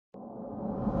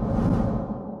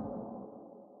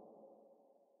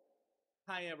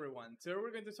Hi everyone, today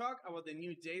we're going to talk about the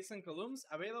new JSON Columns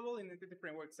available in Entity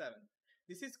Framework 7.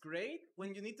 This is great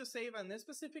when you need to save a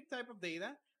specific type of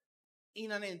data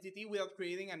in an entity without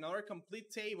creating another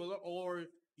complete table or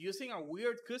using a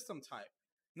weird custom type.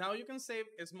 Now you can save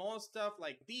small stuff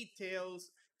like details,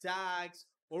 tags,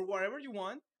 or whatever you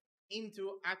want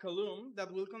into a column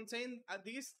that will contain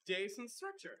this JSON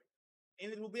structure,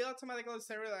 and it will be automatically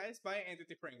serialized by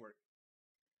Entity Framework.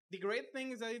 The great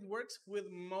thing is that it works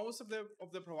with most of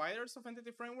the providers of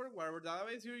Entity Framework, whatever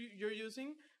database you're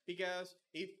using, because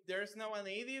if there's no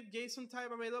native JSON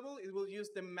type available, it will use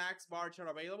the max varchar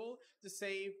available to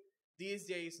save this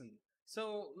JSON.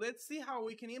 So let's see how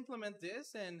we can implement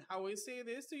this and how easy it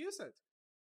is to use it.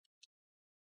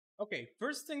 Okay,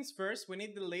 first things first, we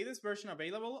need the latest version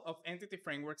available of Entity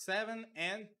Framework 7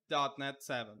 and .NET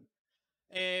 7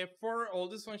 for all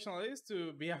these functionalities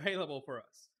to be available for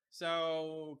us.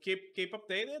 So keep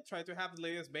updated. Try to have the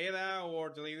latest beta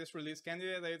or the latest release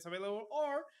candidate that is available,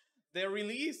 or the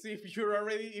release if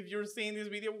you're seeing this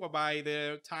video by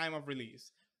the time of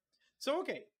release. So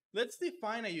okay, let's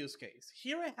define a use case.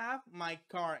 Here I have my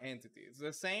car entity. It's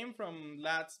the same from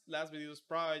last video's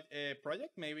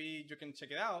project. Maybe you can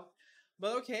check it out.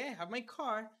 But okay, I have my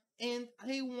car, and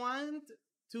I want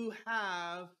to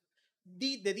have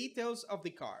the details of the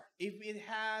car. If it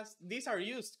has, these are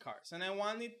used cars, and I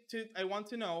want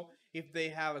to know if they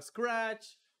have a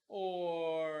scratch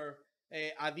or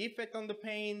a defect on the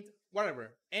paint,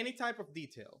 whatever, any type of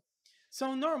detail.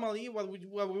 So normally what we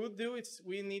would do is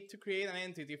we need to create an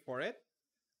entity for it.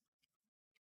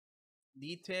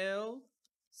 Detail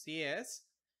CS.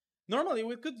 Normally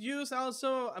we could use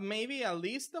also maybe a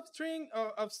list of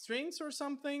strings or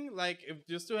something, like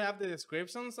just to have the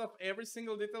descriptions of every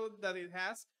single detail that it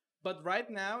has. But right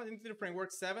now, Entity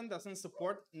Framework 7 doesn't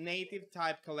support native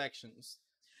type collections.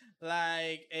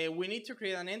 Like we need to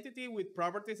create an entity with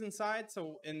properties inside,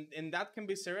 so and that can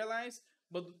be serialized,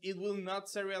 but it will not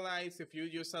serialize if you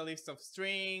use a list of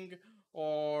string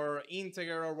or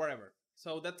integer or whatever.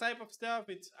 So that type of stuff,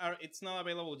 it's not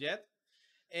available yet.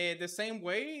 The same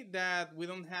way that we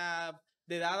don't have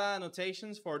the data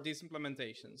annotations for these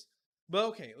implementations. But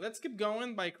okay, let's keep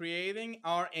going by creating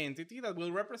our entity that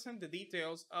will represent the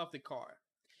details of the car.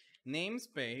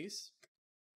 Namespace,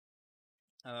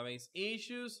 database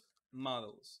issues,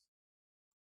 models.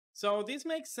 So this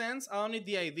makes sense. I only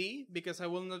the ID because I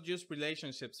will not use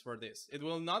relationships for this. It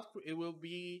will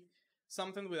be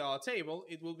something without a table.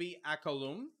 It will be a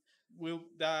column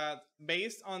that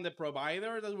based on the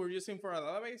provider that we're using for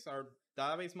our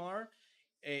database model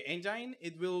engine,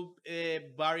 it will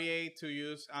vary to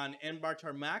use an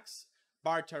varchar max,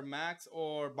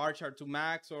 or varchar2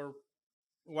 max, or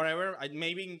whatever.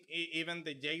 Maybe even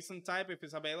the JSON type if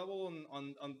it's available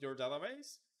on your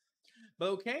database.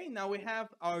 But okay, now we have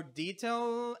our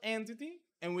detail entity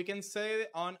and we can set it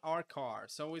on our car.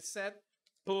 So we set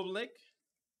public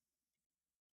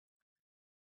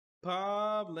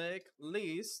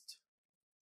list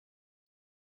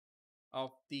of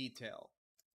detail,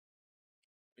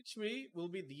 which will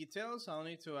be details. I'll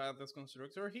need to add this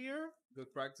constructor here,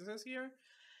 good practices here.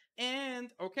 And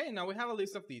okay, now we have a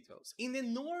list of details. In the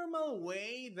normal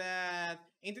way that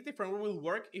Entity Framework will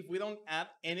work, if we don't add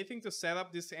anything to set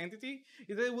up this entity,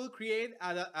 is that it will create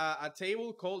a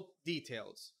table called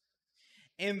details.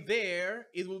 And there,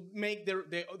 it will make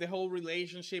the whole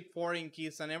relationship, foreign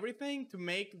keys and everything to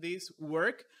make this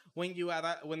work when you add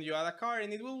a car,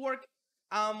 and it will work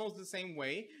almost the same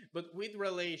way, but with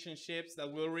relationships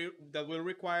that will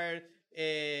require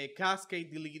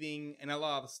cascade deleting and a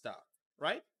lot of stuff,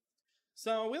 right?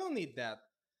 So we don't need that.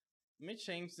 Let me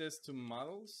change this to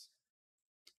models.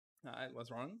 It was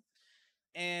wrong.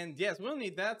 And yes, we don't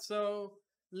need that. So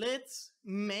let's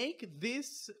make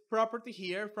this property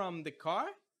here from the car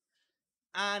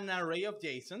an array of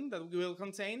JSON that will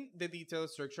contain the detail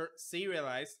structure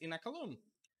serialized in a column.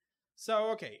 So,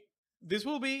 okay, this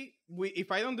will be,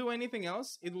 if I don't do anything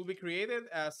else, it will be created,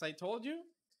 as I told you,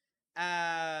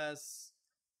 as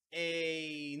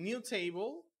a new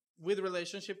table with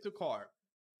relationship to car.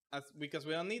 Because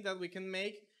we don't need that, we can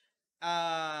make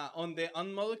on the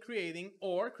unmodel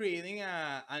creating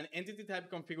an entity type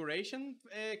configuration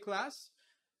class.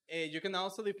 You can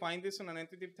also define this on an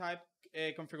entity type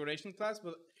configuration class,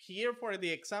 but here for the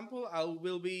example, I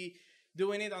will be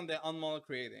doing it on the unmodel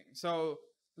creating. So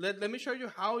let me show you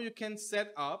how you can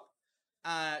set up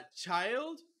a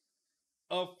child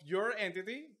of your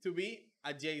entity to be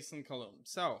a JSON column.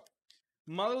 So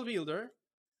model builder,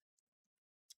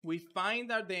 we find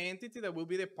that the entity that will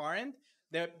be the parent,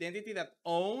 the entity that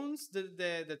owns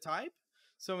the type.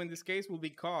 So in this case will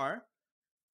be car.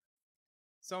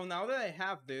 So now that I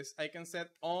have this, I can set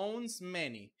owns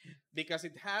many because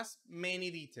it has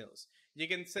many details. You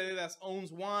can set it as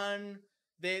owns one.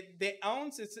 The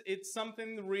owns, it's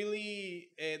something really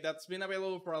that's been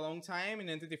available for a long time in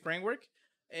Entity Framework,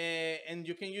 and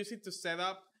you can use it to set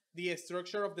up the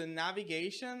structure of the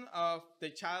navigation of the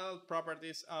child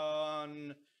properties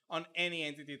on any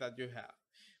entity that you have.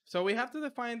 So we have to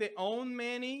define the own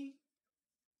many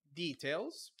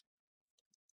details,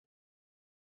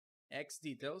 X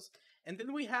details, and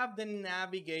then we have the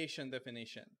navigation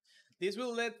definition. This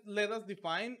will let us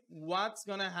define what's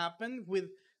gonna happen with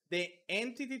the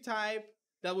entity type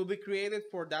that will be created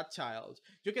for that child.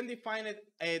 You can define it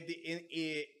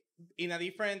in a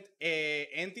different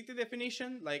entity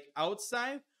definition, like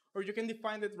outside, or you can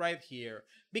define it right here.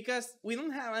 Because we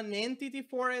don't have an entity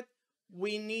for it,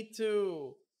 we need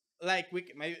to, like,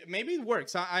 maybe it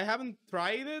works. I haven't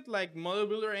tried it, like model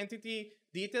builder entity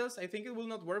details. I think it will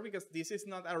not work because this is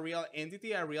not a real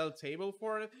entity, a real table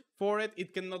for it.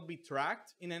 It cannot be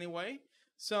tracked in any way.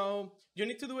 So you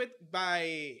need to do it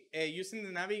by using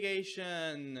the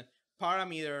navigation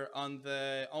parameter on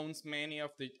the owns many of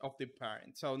the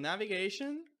parent. So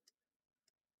navigation,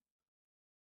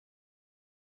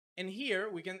 and here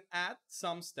we can add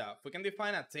some stuff. We can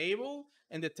define a table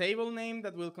and the table name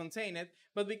that will contain it.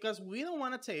 But because we don't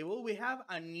want a table, we have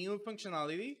a new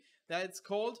functionality that it's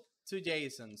called to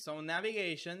JSON. So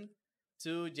navigation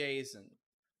to JSON.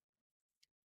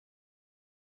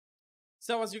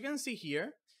 So as you can see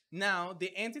here, now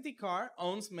the entity car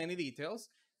owns many details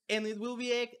and it will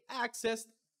be accessed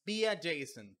via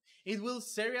JSON. It will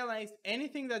serialize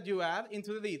anything that you add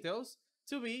into the details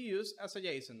to be used as a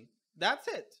JSON. That's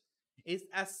it. It's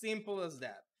as simple as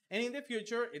that. And in the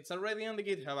future, it's already on the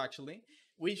GitHub actually,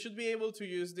 we should be able to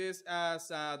use this as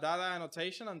a data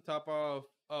annotation on top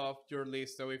of your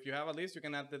list. So if you have a list, you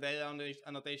can add the data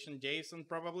annotation JSON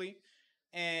probably,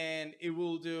 and it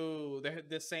will do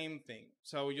the same thing.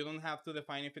 So you don't have to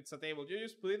define if it's a table, you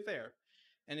just put it there.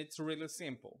 And it's really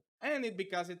simple. And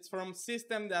because it's from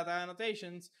system data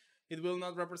annotations, it will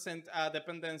not represent a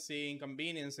dependency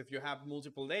inconvenience if you have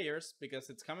multiple layers because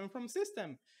it's coming from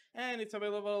system and it's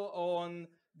available on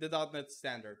the .NET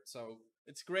standard. So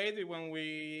it's great when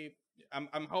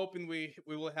I'm hoping we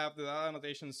will have the data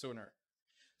annotation sooner.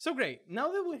 So great,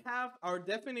 now that we have our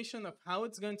definition of how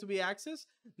it's going to be accessed,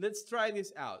 let's try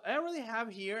this out. I already have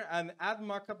here an add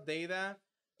mockup data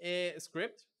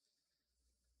script.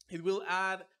 It will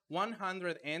add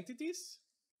 100 entities.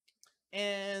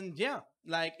 And yeah,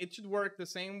 like it should work the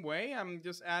same way. I'm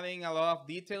just adding a lot of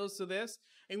details to this.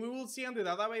 And we will see on the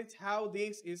database how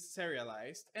this is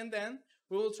serialized. And then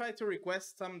we will try to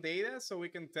request some data so we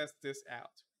can test this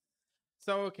out.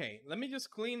 So, okay, let me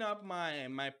just clean up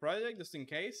my project just in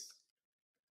case.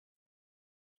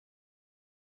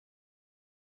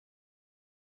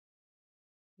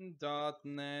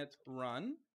 .NET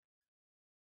run.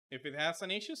 If it has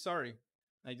an issue, sorry,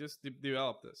 I just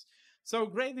developed this. So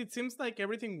great, it seems like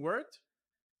everything worked.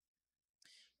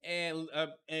 And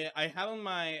I had on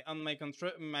my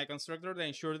constructor the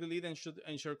ensure delete and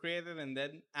ensure created and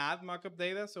then add mockup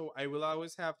data. So I will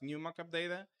always have new mockup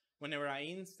data whenever I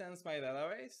instance my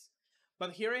database.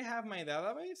 But here I have my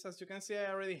database. As you can see,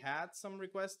 I already had some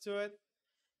requests to it.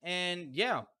 And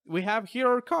yeah, we have here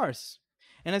our cars.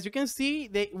 And as you can see,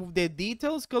 the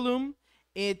details column,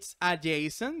 it's a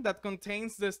JSON that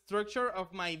contains the structure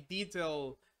of my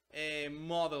detail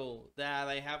model that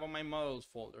I have on my models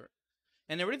folder.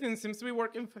 And everything seems to be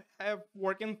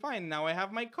working fine. Now I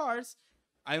have my cars.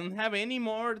 I don't have any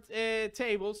more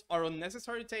tables or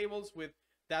unnecessary tables with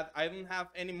that. I don't have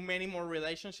many more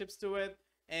relationships to it.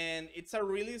 And it's a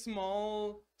really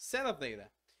small set of data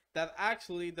that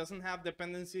actually doesn't have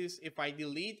dependencies if I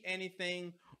delete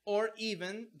anything, or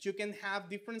even you can have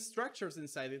different structures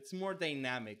inside. It's more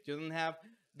dynamic. You don't have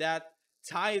that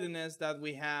tidiness that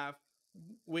we have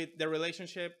with the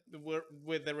relationship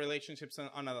with the relationships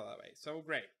on a database. So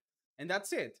great. And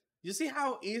that's it. You see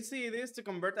how easy it is to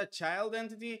convert a child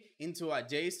entity into a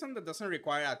JSON that doesn't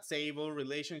require a table,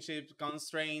 relationships,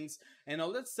 constraints, and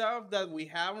all that stuff that we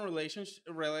have in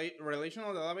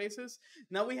relational databases.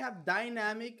 Now we have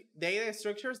dynamic data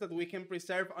structures that we can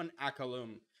preserve on a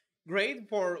column. Great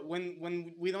for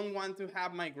when we don't want to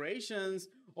have migrations,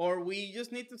 or we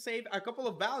just need to save a couple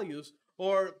of values,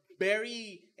 or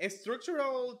very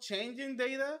structural change in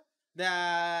data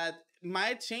that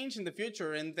might change in the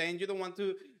future, and then you don't want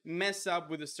to mess up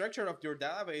with the structure of your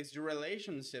database, your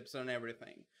relationships, and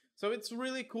everything. So it's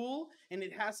really cool, and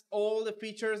it has all the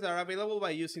features that are available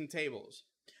by using tables.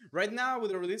 Right now,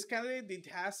 with the release candidate,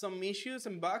 it has some issues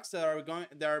and bugs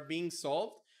that are being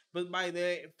solved. but by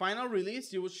the final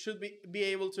release, you should be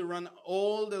able to run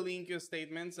all the link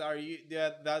statements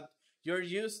that you're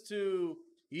used to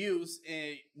use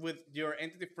with your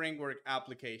Entity Framework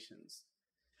applications.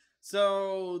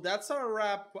 So that's our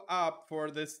wrap up for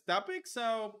this topic.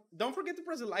 So don't forget to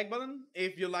press the like button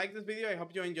if you like this video. I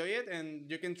hope you enjoy it and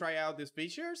you can try out these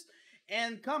features.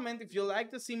 And comment if you like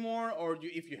to see more or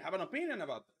if you have an opinion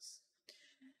about this.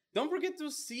 Don't forget to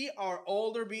see our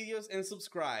older videos and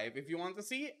subscribe if you want to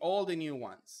see all the new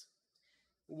ones.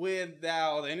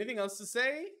 Without anything else to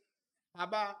say,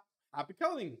 happy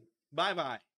coding. Bye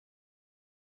bye.